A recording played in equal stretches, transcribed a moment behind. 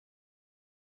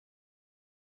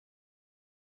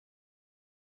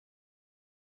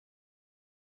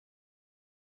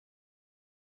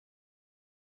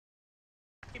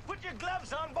You put your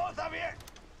gloves on, both of you.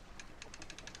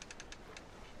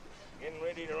 Getting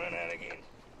ready to run out again.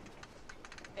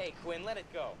 Hey, Quinn, let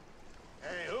it go.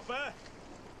 Hey, Hooper.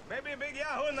 Maybe a big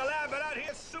yahoo in the lab, but out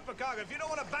here's supercargo. If you don't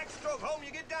want to backstroke home,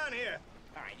 you get down here.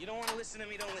 All right, you don't want to listen to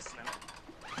me, don't listen to me.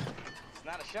 It's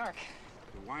not a shark.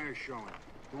 The wire's showing.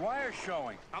 The wire's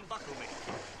showing. Unbuckle me.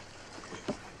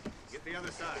 Get the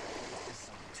other side.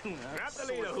 Some tuna. Grab the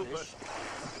leader, Hooper.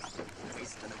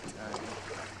 Wasting of time.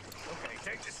 Okay,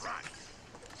 take this rock.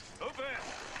 Hooper,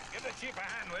 give the chief a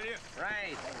hand, will you?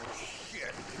 Right.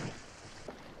 Shit.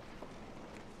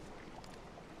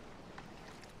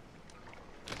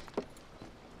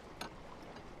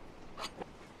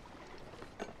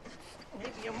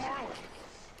 Maybe a marlin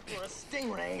or a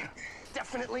stingray.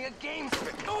 Definitely a game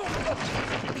fish. Oh!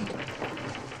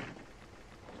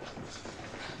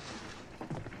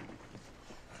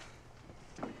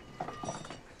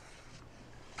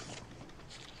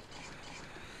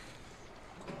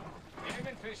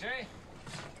 Gaming fish, eh?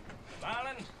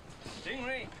 Marlin,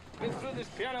 stingray, get through this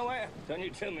piano wire. Don't you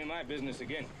tell me my business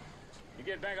again. You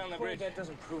get back on the bridge. That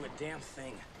doesn't prove a damn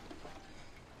thing.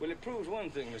 Well, it proves one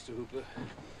thing, Mr. Hooper.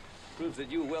 Proves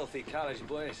that you wealthy college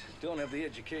boys don't have the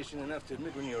education enough to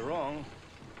admit when you're wrong.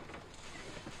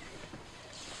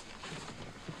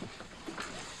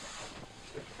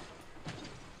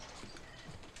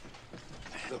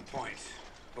 The point.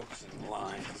 Hooks and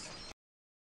lines.